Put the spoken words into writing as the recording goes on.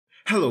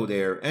Hello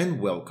there and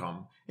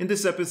welcome. In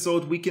this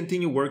episode, we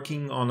continue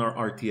working on our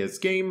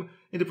RTS game.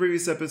 In the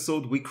previous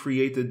episode, we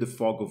created the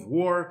fog of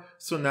war.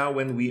 So now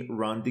when we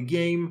run the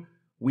game,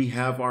 we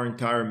have our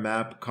entire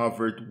map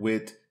covered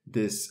with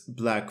this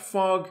black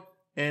fog.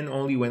 And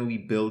only when we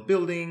build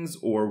buildings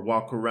or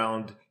walk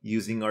around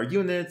using our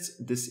units,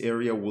 this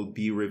area will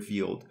be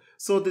revealed.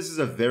 So this is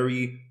a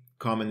very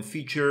common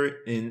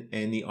feature in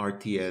any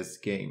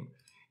RTS game.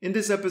 In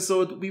this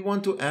episode, we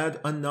want to add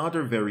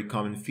another very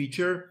common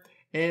feature,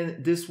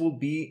 and this will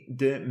be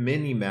the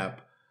minimap.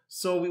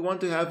 So we want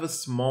to have a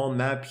small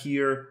map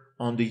here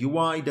on the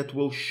UI that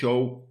will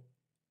show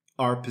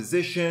our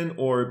position,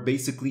 or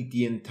basically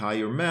the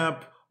entire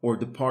map or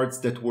the parts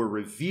that were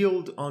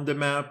revealed on the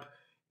map.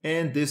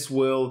 And this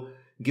will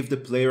give the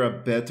player a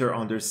better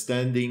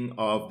understanding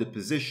of the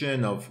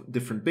position of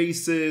different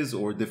bases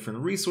or different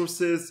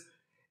resources.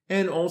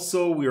 And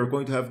also we are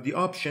going to have the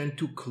option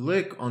to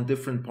click on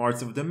different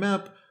parts of the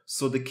map,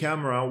 so the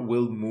camera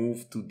will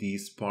move to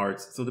these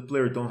parts, so the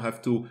player don't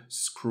have to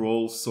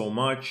scroll so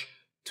much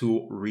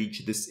to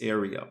reach this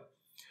area.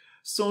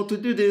 So to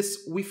do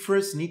this, we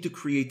first need to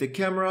create a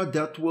camera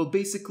that will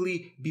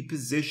basically be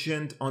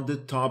positioned on the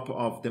top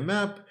of the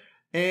map,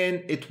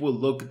 and it will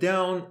look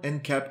down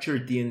and capture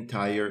the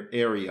entire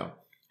area.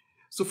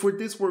 So for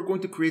this, we're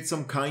going to create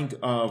some kind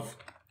of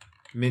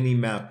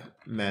minimap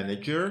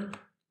manager.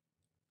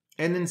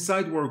 And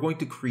inside, we're going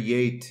to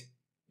create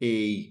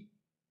a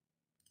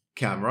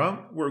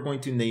camera. We're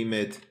going to name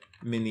it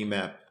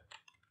Minimap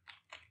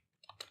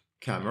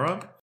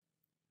Camera.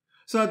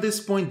 So at this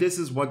point, this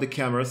is what the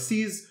camera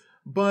sees,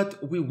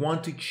 but we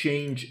want to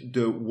change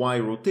the Y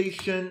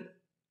rotation,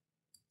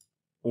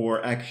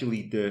 or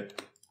actually the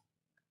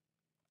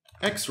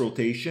X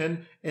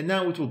rotation, and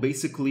now it will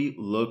basically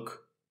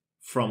look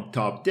from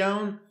top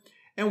down.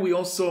 And we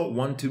also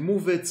want to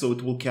move it so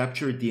it will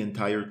capture the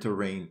entire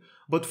terrain.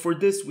 But for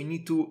this, we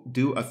need to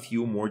do a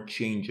few more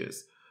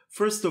changes.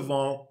 First of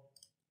all,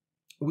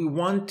 we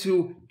want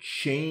to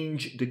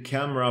change the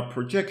camera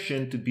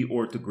projection to be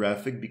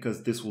orthographic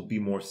because this will be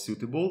more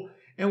suitable.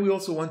 And we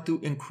also want to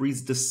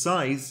increase the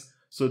size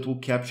so it will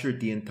capture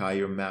the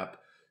entire map.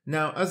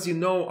 Now, as you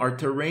know, our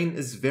terrain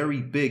is very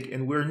big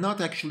and we're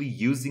not actually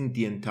using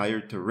the entire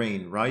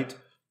terrain, right?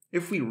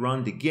 If we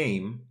run the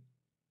game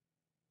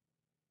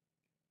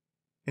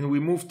and we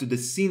move to the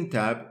scene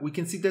tab, we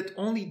can see that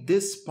only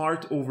this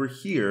part over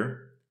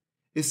here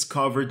is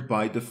covered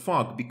by the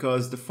fog,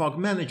 because the fog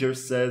manager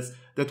says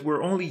that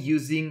we're only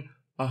using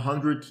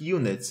 100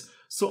 units.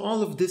 So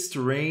all of this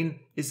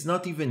terrain is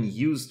not even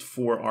used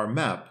for our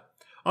map.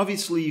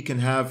 Obviously, you can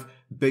have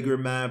bigger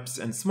maps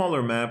and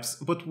smaller maps,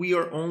 but we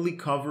are only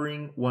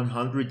covering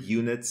 100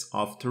 units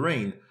of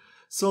terrain.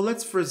 So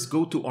let's first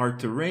go to our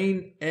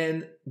terrain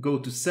and go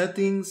to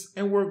settings,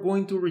 and we're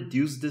going to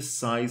reduce the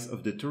size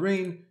of the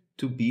terrain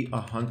to be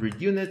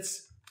 100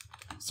 units,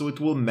 so it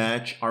will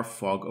match our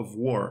fog of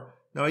war.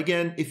 Now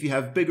again, if you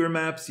have bigger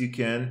maps, you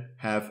can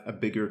have a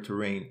bigger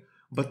terrain.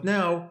 But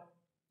now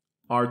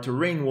our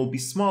terrain will be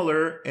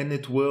smaller and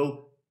it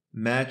will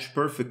match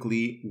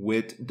perfectly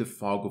with the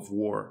fog of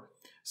war.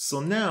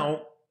 So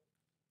now,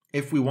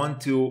 if we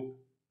want to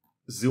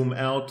zoom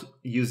out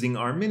using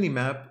our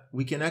minimap,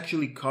 we can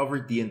actually cover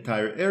the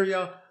entire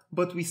area,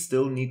 but we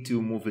still need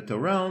to move it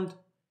around.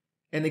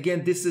 And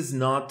again, this is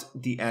not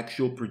the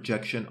actual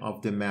projection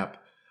of the map.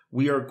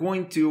 We are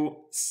going to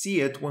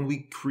see it when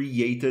we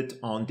create it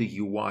on the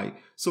UI.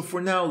 So for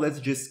now,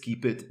 let's just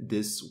keep it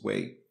this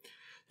way.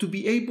 To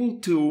be able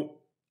to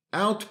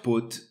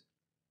output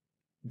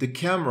the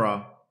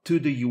camera to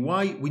the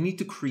UI, we need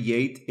to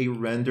create a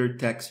render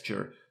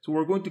texture. So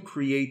we're going to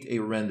create a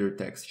render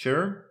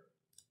texture,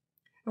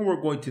 and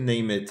we're going to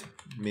name it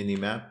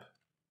Minimap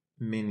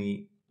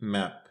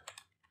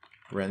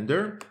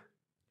Render.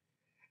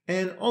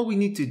 And all we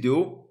need to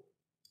do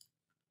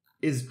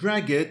is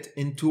drag it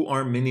into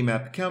our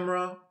minimap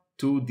camera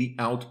to the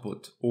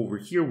output. Over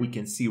here, we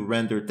can see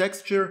render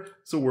texture.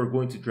 So we're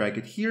going to drag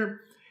it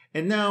here.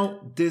 And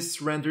now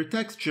this render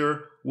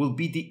texture will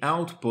be the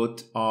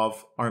output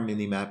of our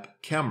minimap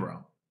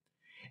camera.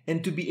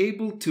 And to be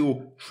able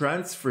to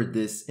transfer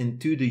this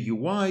into the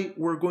UI,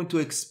 we're going to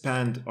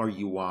expand our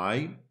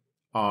UI,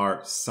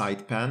 our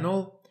side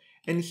panel.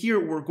 And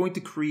here we're going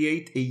to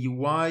create a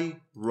UI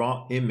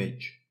raw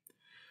image.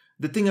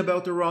 The thing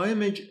about the raw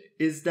image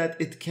is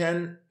that it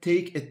can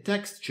take a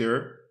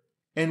texture,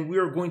 and we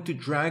are going to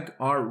drag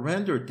our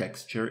render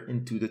texture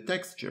into the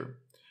texture.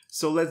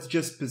 So let's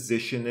just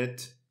position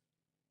it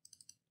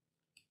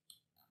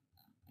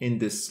in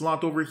this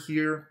slot over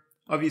here.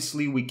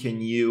 Obviously, we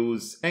can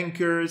use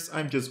anchors.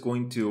 I'm just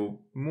going to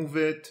move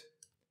it,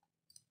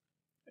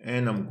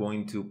 and I'm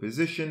going to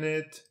position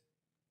it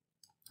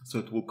so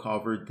it will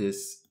cover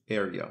this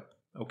area,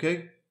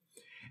 okay?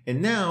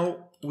 And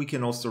now we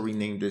can also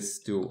rename this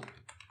to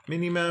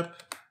Minimap,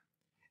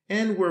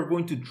 and we're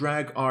going to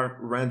drag our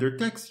render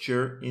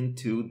texture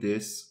into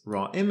this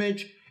raw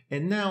image,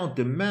 and now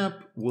the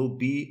map will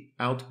be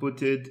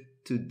outputted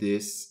to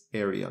this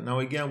area. Now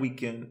again, we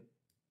can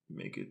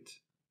make it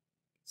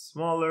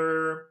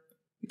smaller,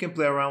 You can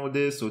play around with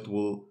this so it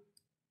will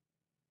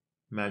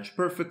match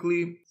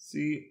perfectly.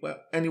 See, well,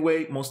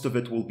 anyway, most of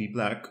it will be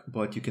black,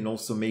 but you can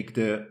also make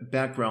the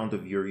background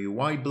of your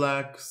UI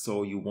black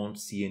so you won't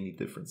see any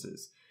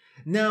differences.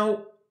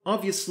 Now,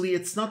 obviously,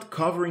 it's not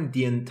covering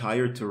the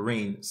entire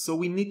terrain, so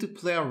we need to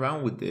play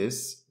around with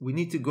this. We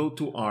need to go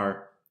to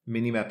our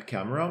Minimap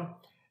camera,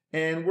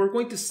 and we're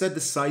going to set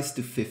the size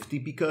to 50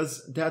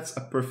 because that's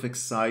a perfect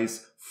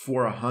size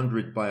for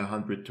 100 by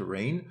 100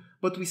 terrain,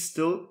 but we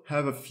still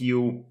have a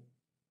few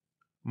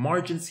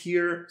margins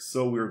here,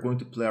 so we're going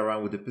to play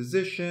around with the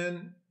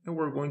position, and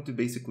we're going to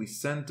basically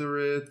center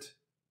it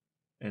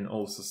and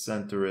also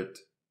center it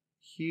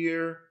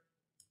here.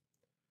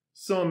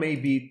 So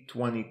maybe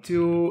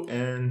 22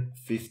 and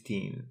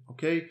 15,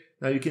 okay?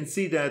 Now you can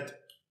see that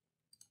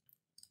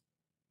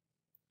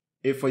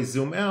if I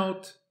zoom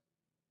out,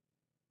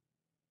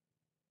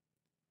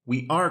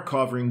 we are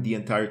covering the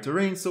entire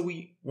terrain, so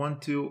we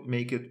want to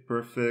make it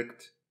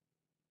perfect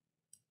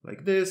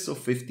like this, so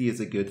 50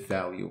 is a good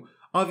value.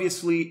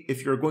 Obviously,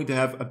 if you're going to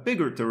have a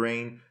bigger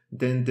terrain,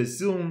 then the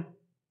zoom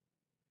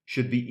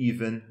should be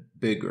even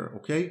bigger,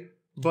 okay?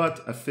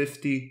 But a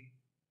 50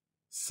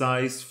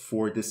 size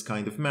for this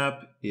kind of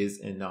map is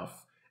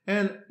enough.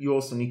 And you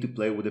also need to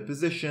play with the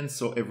position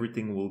so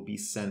everything will be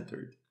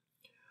centered.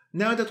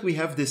 Now that we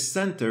have this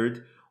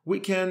centered, we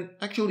can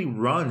actually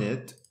run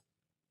it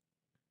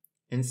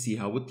and see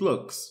how it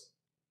looks.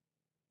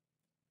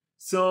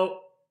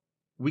 So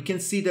we can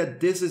see that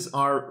this is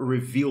our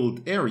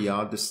revealed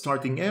area, the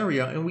starting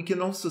area, and we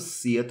can also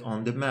see it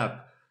on the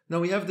map. Now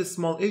we have this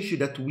small issue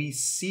that we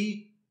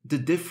see the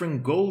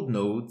different gold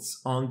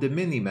nodes on the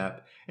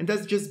minimap, and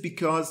that's just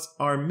because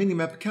our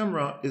minimap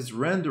camera is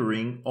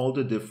rendering all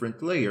the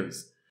different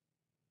layers.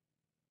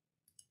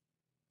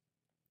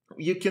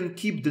 You can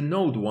keep the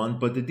node one,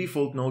 but the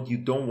default node you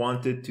don't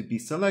want it to be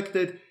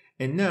selected,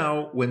 and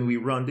now when we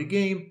run the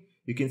game,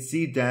 you can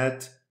see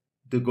that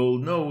the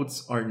gold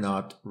nodes are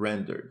not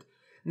rendered.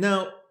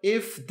 Now,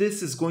 if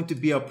this is going to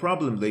be a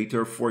problem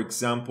later, for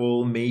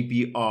example,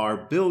 maybe our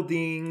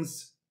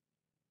buildings,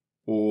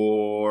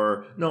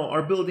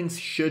 our buildings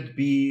should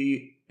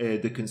be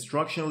the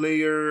construction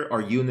layer,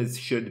 our units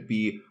should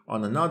be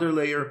on another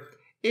layer.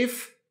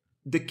 If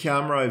the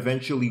camera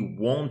eventually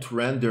won't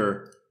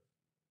render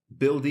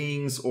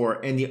buildings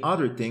or any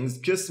other things,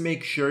 just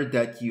make sure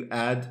that you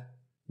add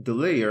the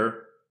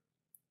layer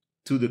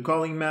to the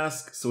calling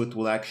mask so it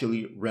will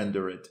actually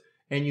render it.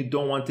 And you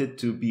don't want it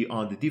to be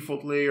on the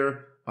default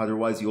layer,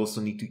 otherwise you also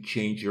need to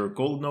change your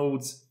gold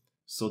nodes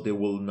so they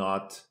will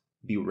not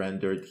be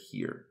rendered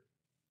here.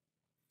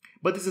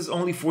 But this is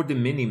only for the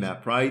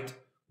minimap, right?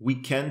 We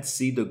can't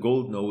see the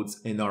gold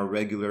nodes in our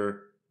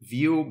regular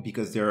view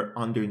because they're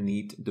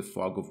underneath the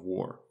fog of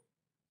war.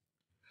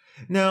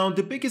 Now,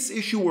 the biggest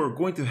issue we're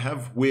going to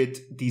have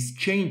with these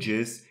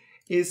changes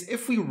is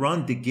if we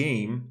run the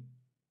game,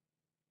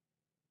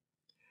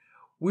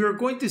 we are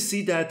going to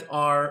see that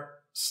our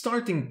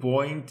starting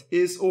point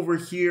is over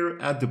here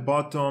at the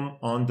bottom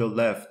on the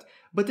left.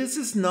 But this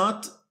is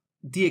not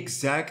the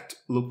exact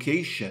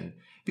location,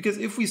 because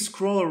if we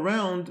scroll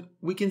around,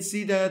 we can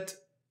see that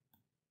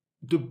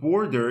the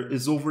border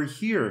is over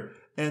here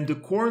and the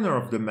corner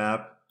of the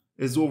map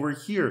is over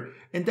here.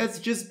 And that's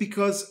just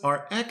because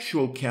our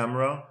actual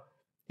camera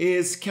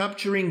is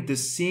capturing the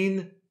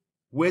scene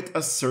with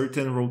a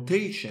certain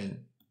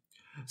rotation.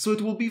 So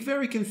it will be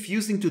very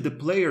confusing to the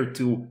player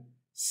to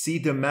see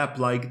the map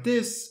like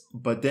this,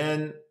 but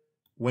then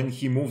when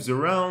he moves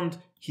around,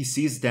 he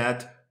sees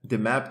that the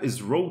map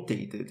is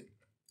rotated,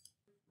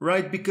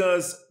 right?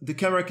 Because the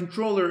camera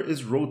controller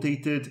is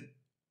rotated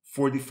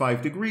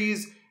 45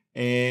 degrees,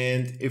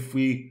 and if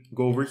we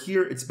go over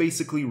here, it's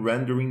basically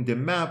rendering the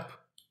map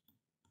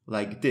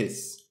like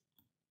this.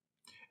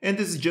 And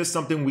this is just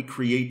something we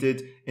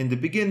created in the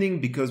beginning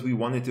because we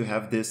wanted to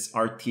have this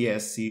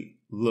RTS-y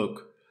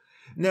look.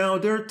 Now,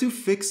 there are two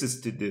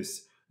fixes to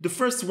this. The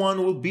first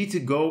one will be to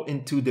go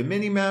into the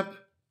minimap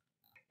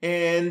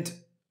and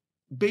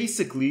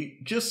basically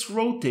just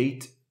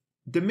rotate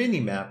the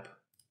minimap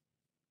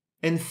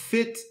and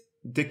fit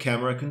the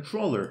camera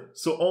controller.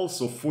 So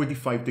also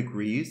 45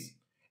 degrees,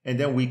 and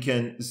then we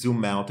can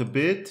zoom out a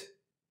bit.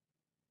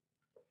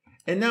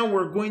 And now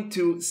we're going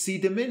to see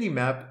the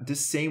minimap the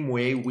same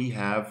way we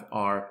have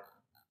our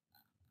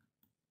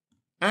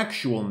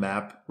actual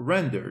map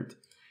rendered.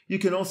 You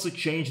can also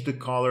change the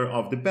color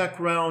of the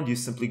background. You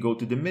simply go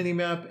to the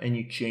minimap and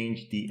you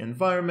change the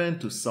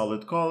environment to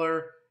solid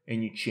color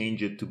and you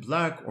change it to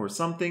black or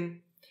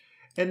something.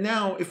 And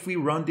now if we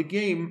run the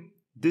game,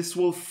 this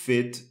will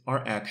fit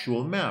our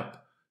actual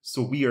map.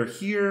 So we are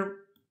here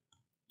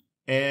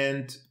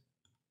and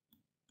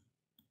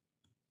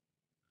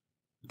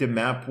the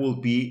map will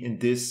be in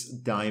this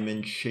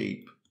diamond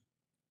shape.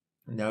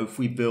 Now if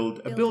we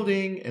build a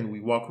building and we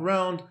walk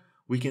around,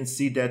 we can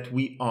see that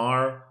we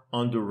are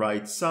on the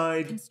right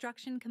side.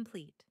 Construction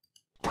complete.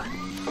 We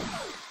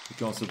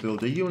can also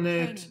build a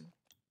unit. Training.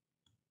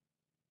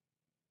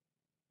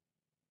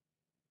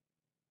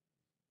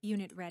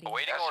 Unit ready.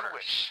 Awaiting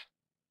orders.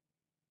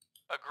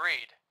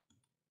 Agreed.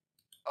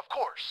 Of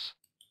course.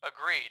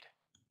 Agreed.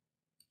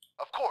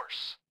 Of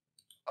course.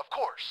 Of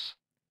course.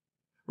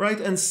 Right,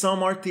 and some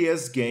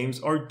RTS games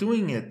are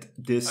doing it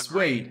this Agreed.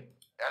 way.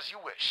 As you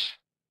wish.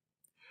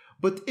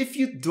 But if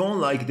you don't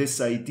like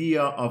this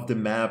idea of the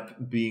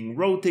map being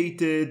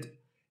rotated,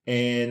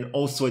 and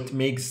also it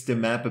makes the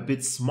map a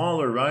bit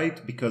smaller,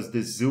 right? Because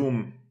the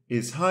zoom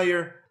is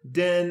higher,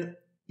 then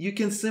you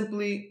can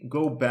simply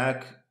go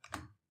back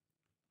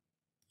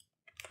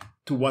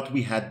to what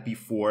we had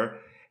before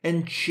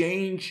and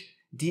change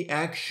the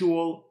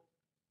actual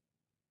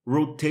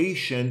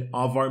rotation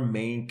of our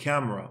main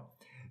camera.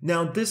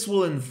 Now this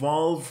will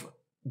involve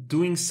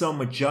doing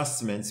some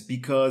adjustments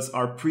because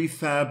our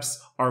prefabs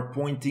are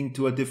pointing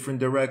to a different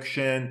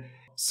direction.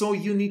 So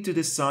you need to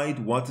decide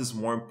what is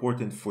more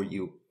important for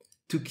you.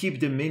 To keep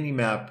the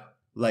minimap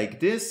like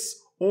this,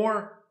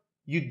 or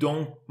you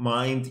don't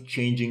mind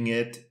changing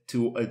it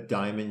to a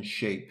diamond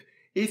shape.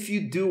 If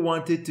you do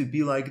want it to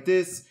be like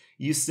this,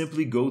 you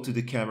simply go to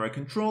the camera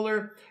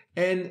controller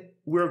and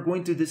we're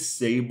going to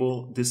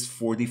disable this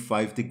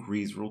 45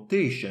 degrees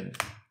rotation.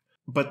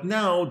 But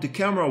now the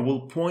camera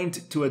will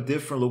point to a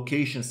different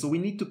location, so we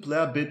need to play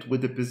a bit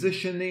with the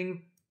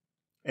positioning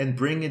and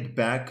bring it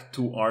back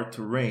to our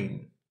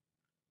terrain.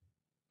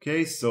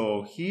 Okay,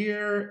 so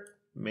here,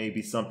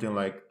 maybe something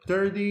like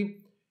 30,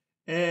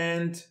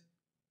 and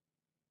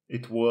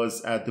it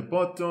was at the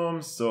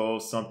bottom, so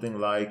something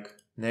like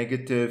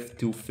negative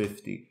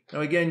 250.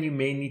 Now again, you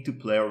may need to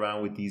play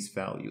around with these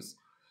values.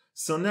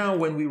 So now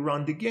when we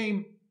run the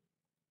game,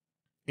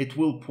 it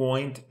will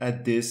point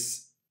at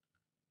this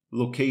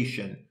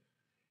location.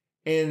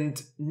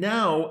 And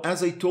now,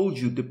 as I told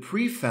you, the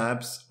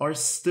prefabs are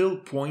still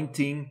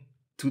pointing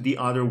to the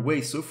other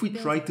way. So if we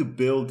try to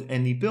build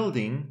any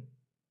building,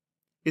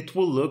 it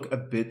will look a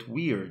bit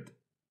weird.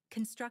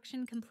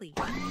 Construction complete.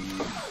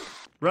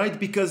 Right?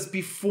 Because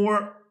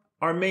before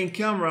our main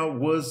camera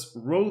was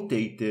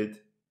rotated,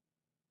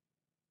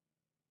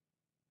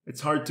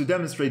 it's hard to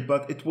demonstrate,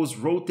 but it was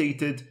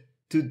rotated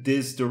to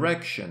this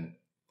direction.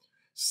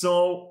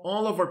 So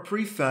all of our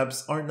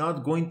prefabs are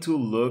not going to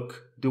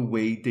look the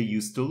way they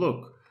used to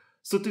look.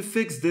 So to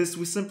fix this,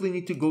 we simply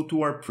need to go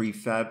to our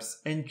prefabs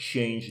and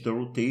change the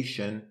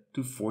rotation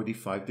to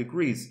 45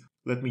 degrees.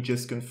 Let me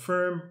just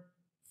confirm,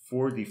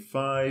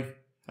 45,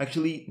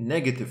 actually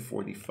negative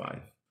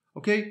 45.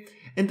 Okay,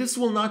 and this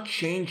will not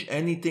change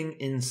anything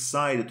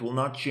inside. It will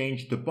not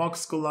change the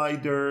box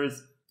colliders.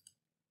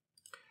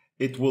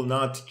 It will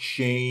not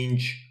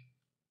change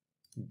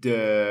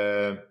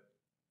the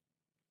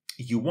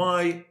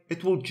UI.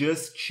 It will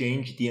just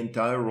change the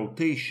entire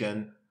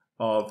rotation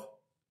of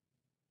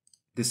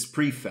this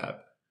prefab.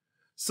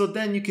 So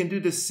then you can do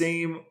the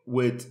same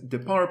with the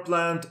power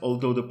plant,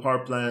 although the power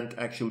plant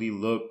actually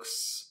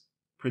looks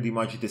pretty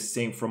much the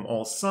same from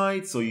all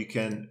sides, so you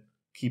can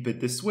keep it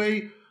this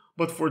way.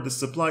 But for the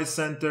supply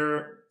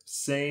center,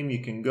 same,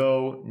 you can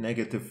go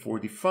negative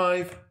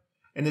 45,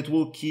 and it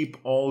will keep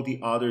all the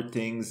other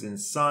things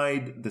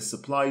inside. The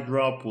supply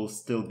drop will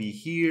still be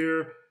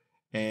here,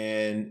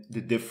 and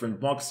the different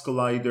box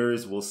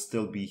colliders will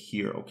still be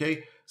here,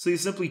 okay? So you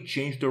simply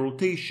change the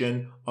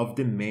rotation of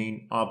the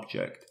main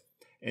object.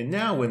 And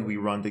now when we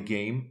run the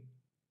game,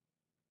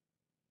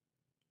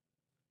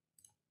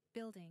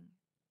 Building.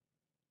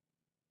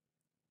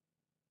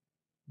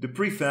 the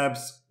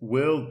prefabs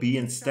will be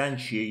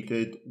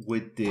instantiated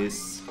with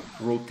this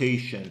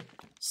rotation.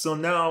 So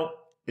now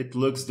it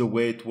looks the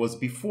way it was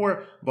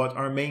before, but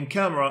our main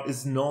camera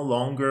is no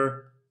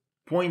longer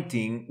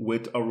pointing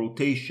with a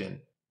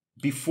rotation.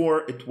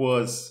 Before it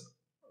was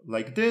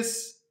like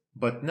this,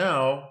 but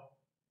now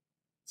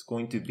it's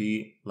going to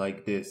be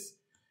like this.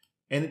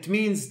 And it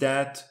means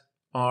that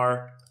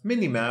our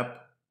minimap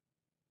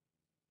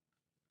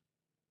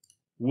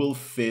will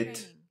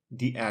fit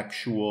the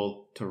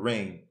actual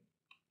terrain.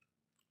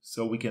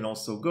 So we can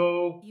also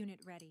go Unit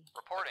ready.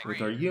 Reporting.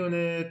 with our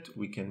unit,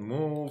 we can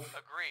move,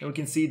 Agreed. and we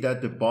can see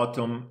that the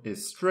bottom is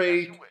As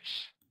straight, you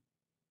wish.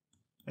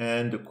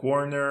 and the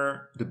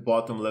corner, the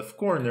bottom left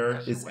corner,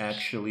 As you is wish.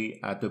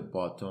 actually at the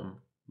bottom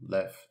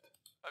left.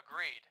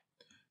 Agreed.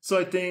 So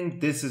I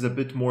think this is a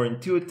bit more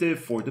intuitive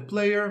for the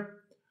player,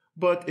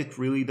 but it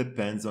really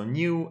depends on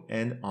you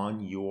and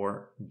on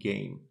your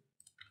game.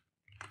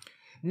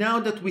 Now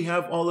that we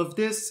have all of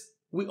this,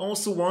 we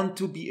also want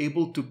to be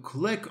able to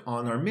click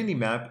on our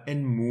minimap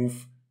and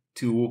move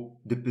to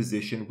the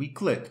position we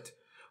clicked.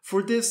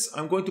 For this,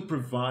 I'm going to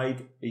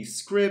provide a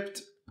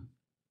script.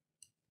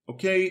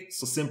 Okay,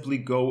 so simply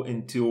go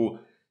into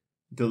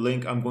the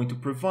link I'm going to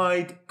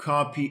provide,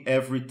 copy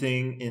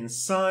everything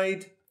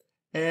inside,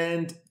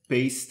 and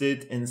paste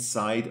it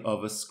inside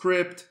of a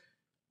script,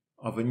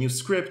 of a new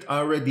script. I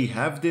already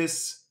have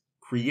this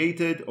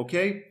created,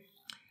 okay?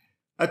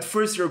 At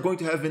first, you're going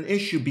to have an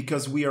issue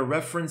because we are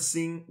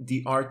referencing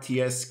the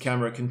RTS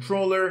camera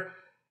controller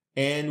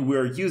and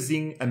we're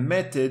using a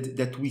method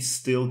that we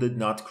still did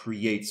not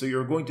create. So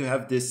you're going to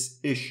have this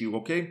issue,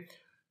 okay?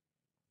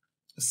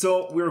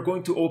 So we're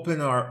going to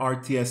open our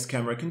RTS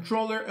camera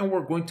controller and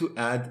we're going to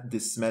add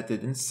this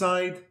method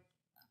inside.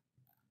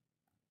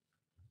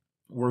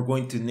 We're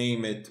going to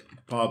name it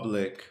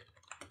public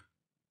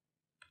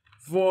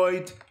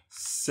void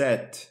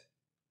set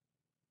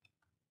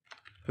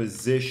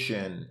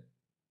position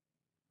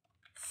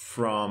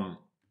from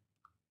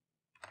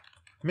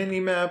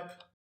Minimap.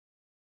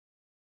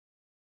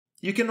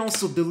 You can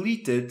also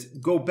delete it,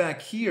 go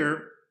back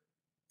here,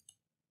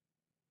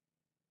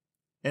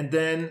 and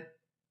then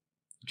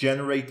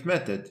generate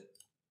method.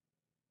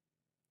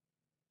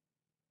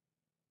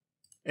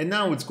 And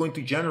now it's going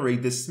to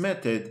generate this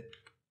method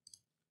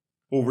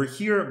over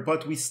here,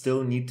 but we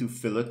still need to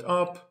fill it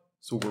up.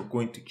 So we're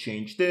going to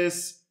change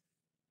this.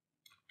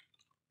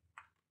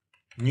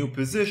 New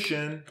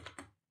position,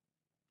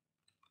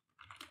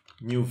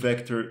 new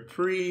vector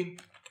 3,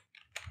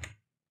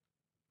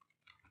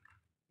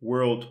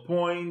 world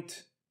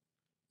point,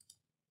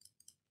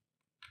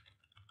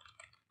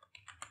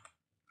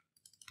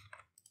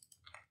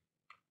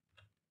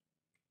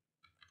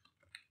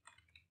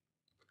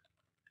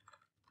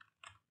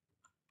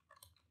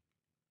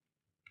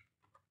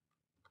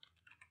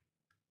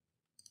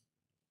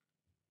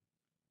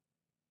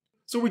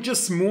 so we're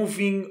just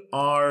moving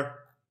our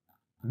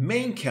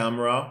main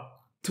camera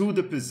to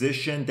the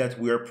position that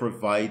we are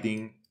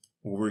providing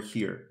over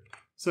here.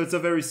 So it's a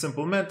very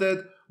simple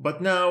method,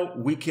 but now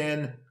we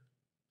can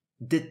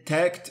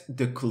detect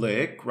the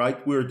click,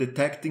 right? We're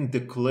detecting the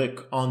click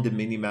on the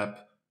Minimap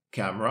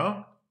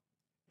camera,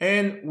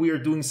 and we are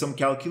doing some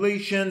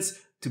calculations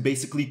to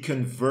basically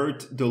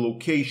convert the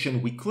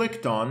location we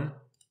clicked on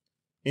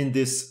in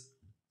this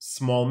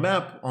small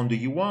map on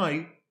the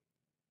UI.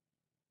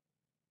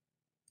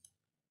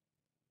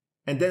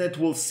 And then it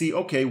will see,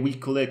 okay, we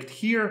clicked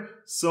here,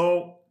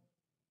 so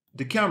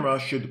the camera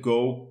should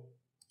go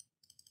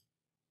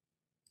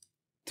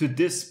to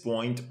this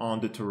point on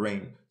the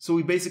terrain. So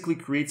we basically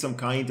create some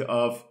kind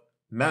of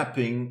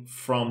mapping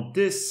from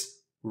this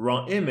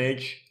raw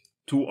image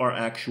to our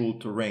actual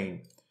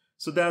terrain.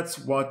 So that's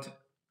what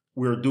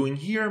we're doing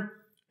here.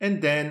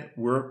 And then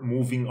we're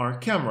moving our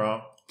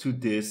camera to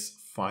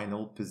this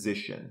final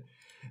position.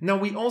 Now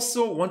we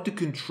also want to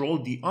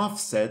control the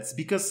offsets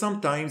because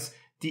sometimes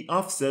the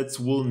offsets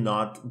will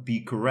not be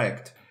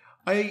correct.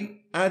 I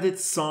added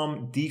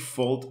some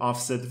default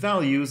offset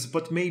values,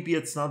 but maybe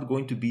it's not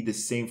going to be the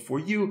same for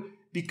you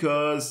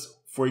because,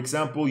 for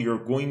example,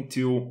 you're going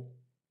to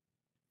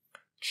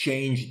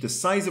change the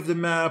size of the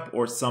map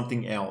or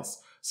something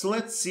else. So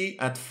let's see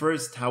at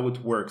first how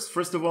it works.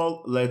 First of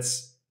all,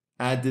 let's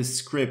add this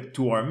script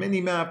to our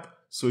Minimap.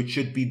 So it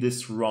should be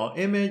this raw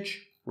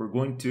image. We're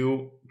going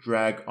to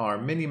drag our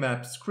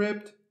Minimap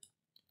script.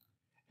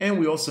 And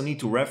we also need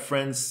to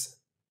reference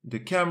the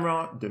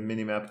camera, the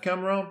Minimap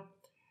camera.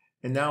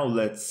 And now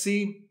let's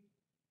see.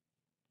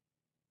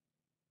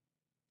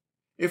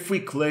 If we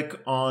click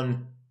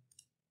on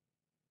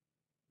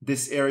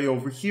this area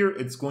over here,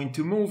 it's going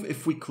to move.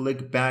 If we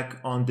click back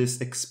on this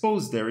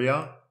exposed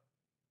area,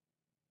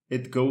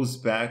 it goes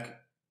back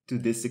to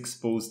this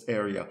exposed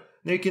area.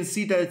 Now you can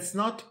see that it's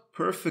not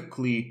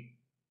perfectly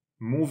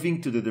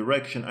moving to the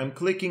direction. I'm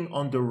clicking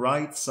on the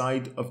right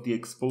side of the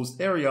exposed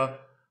area,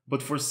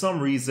 but for some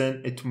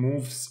reason it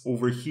moves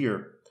over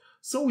here.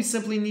 So we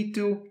simply need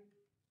to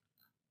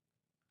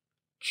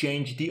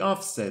change the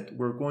offset.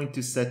 We're going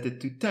to set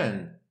it to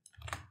 10.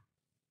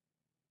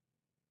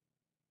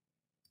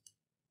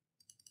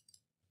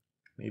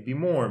 Maybe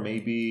more,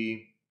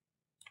 maybe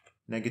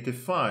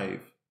 -5.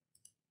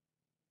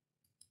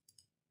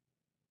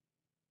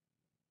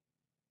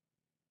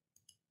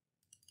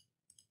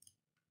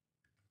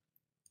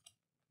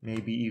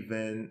 Maybe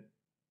even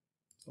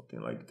something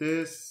like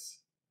this.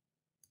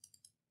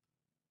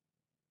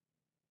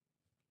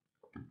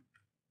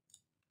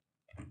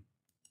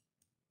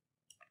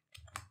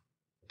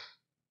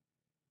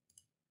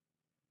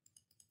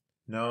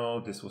 No,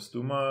 this was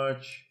too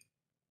much.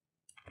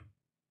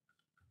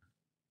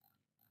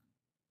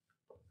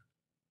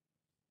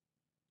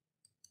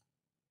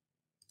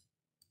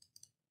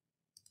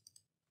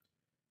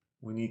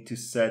 We need to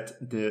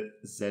set the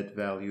Z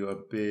value a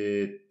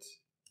bit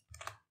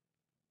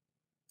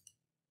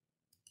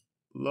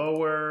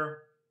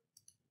lower.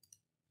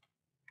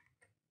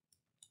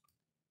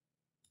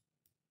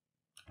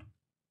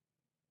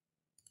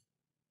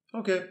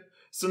 Okay,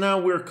 so now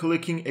we're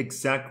clicking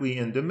exactly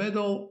in the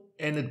middle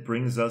and it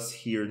brings us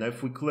here. Now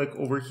if we click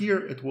over here,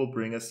 it will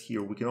bring us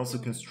here. We can also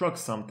construct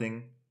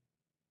something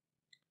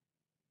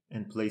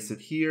and place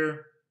it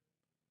here.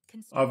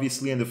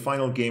 Obviously in the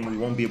final game we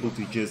won't be able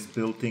to just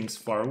build things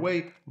far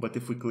away, but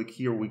if we click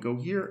here, we go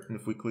here, and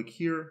if we click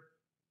here,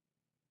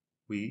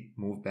 we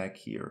move back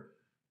here.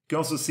 You can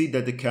also see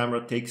that the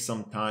camera takes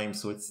some time,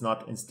 so it's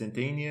not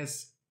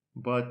instantaneous,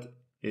 but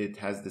it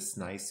has this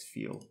nice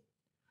feel.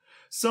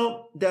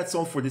 So that's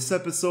all for this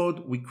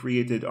episode. We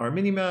created our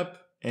Minimap,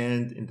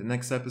 and in the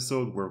next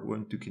episode we're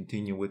going to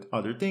continue with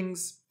other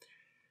things.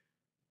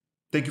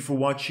 Thank you for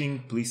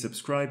watching. Please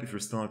subscribe if you're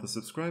still not a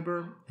subscriber,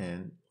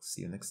 and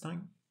see you next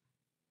time.